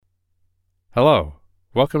Hello,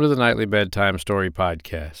 welcome to the Nightly Bedtime Story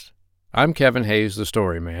Podcast. I'm Kevin Hayes, the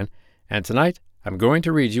Story Man, and tonight I'm going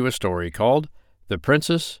to read you a story called The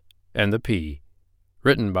Princess and the Pea,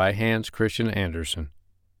 written by Hans Christian Andersen.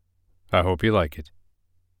 I hope you like it.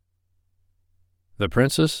 The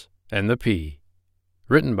Princess and the Pea,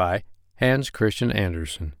 written by Hans Christian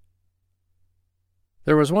Andersen.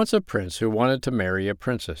 There was once a prince who wanted to marry a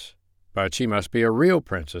princess, but she must be a real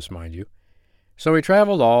princess, mind you. So he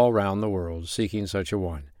traveled all round the world seeking such a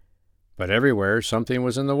one, but everywhere something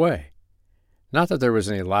was in the way. Not that there was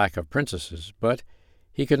any lack of princesses, but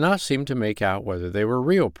he could not seem to make out whether they were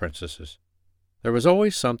real princesses. There was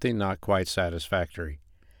always something not quite satisfactory.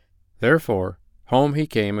 Therefore, home he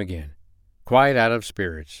came again, quite out of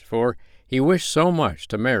spirits, for he wished so much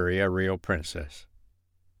to marry a real princess.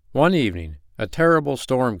 One evening a terrible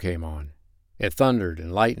storm came on. It thundered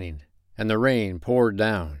and lightened, and the rain poured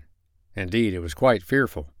down. Indeed, it was quite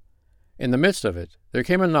fearful. In the midst of it, there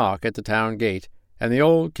came a knock at the town gate, and the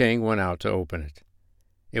old king went out to open it.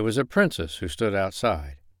 It was a princess who stood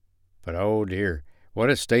outside. But oh dear, what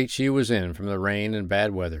a state she was in from the rain and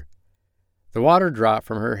bad weather. The water dropped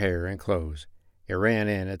from her hair and clothes. It ran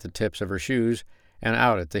in at the tips of her shoes and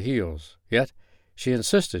out at the heels. Yet she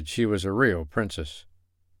insisted she was a real princess.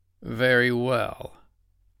 "Very well,"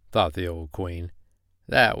 thought the old queen.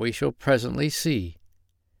 "That we shall presently see."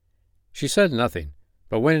 She said nothing,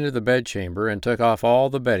 but went into the bedchamber and took off all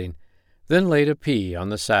the bedding, then laid a pea on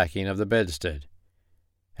the sacking of the bedstead.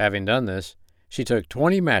 Having done this, she took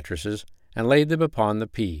 20 mattresses and laid them upon the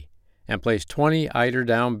pea, and placed 20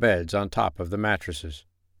 eider-down beds on top of the mattresses.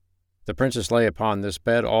 The princess lay upon this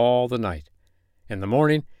bed all the night. In the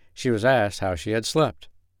morning she was asked how she had slept.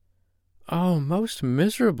 "Oh, most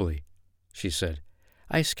miserably," she said.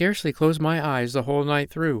 "I scarcely closed my eyes the whole night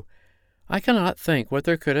through. I cannot think what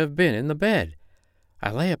there could have been in the bed.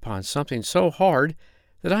 I lay upon something so hard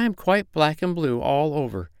that I am quite black and blue all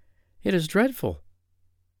over. It is dreadful."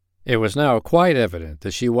 It was now quite evident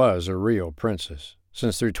that she was a real princess,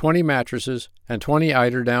 since through 20 mattresses and 20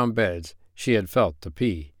 eider-down beds she had felt the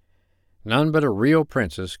pea. None but a real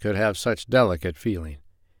princess could have such delicate feeling.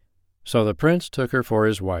 So the prince took her for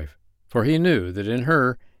his wife, for he knew that in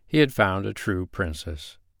her he had found a true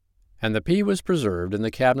princess. And the pea was preserved in the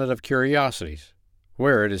cabinet of curiosities,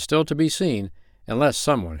 where it is still to be seen unless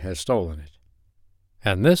someone has stolen it.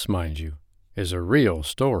 And this, mind you, is a real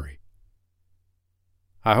story.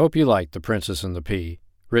 I hope you liked The Princess and the Pea,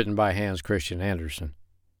 written by Hans Christian Andersen.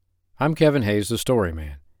 I'm Kevin Hayes, the Story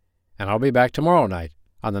Man, and I'll be back tomorrow night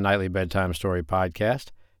on the Nightly Bedtime Story Podcast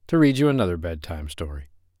to read you another bedtime story.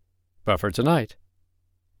 But for tonight,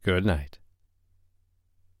 good night.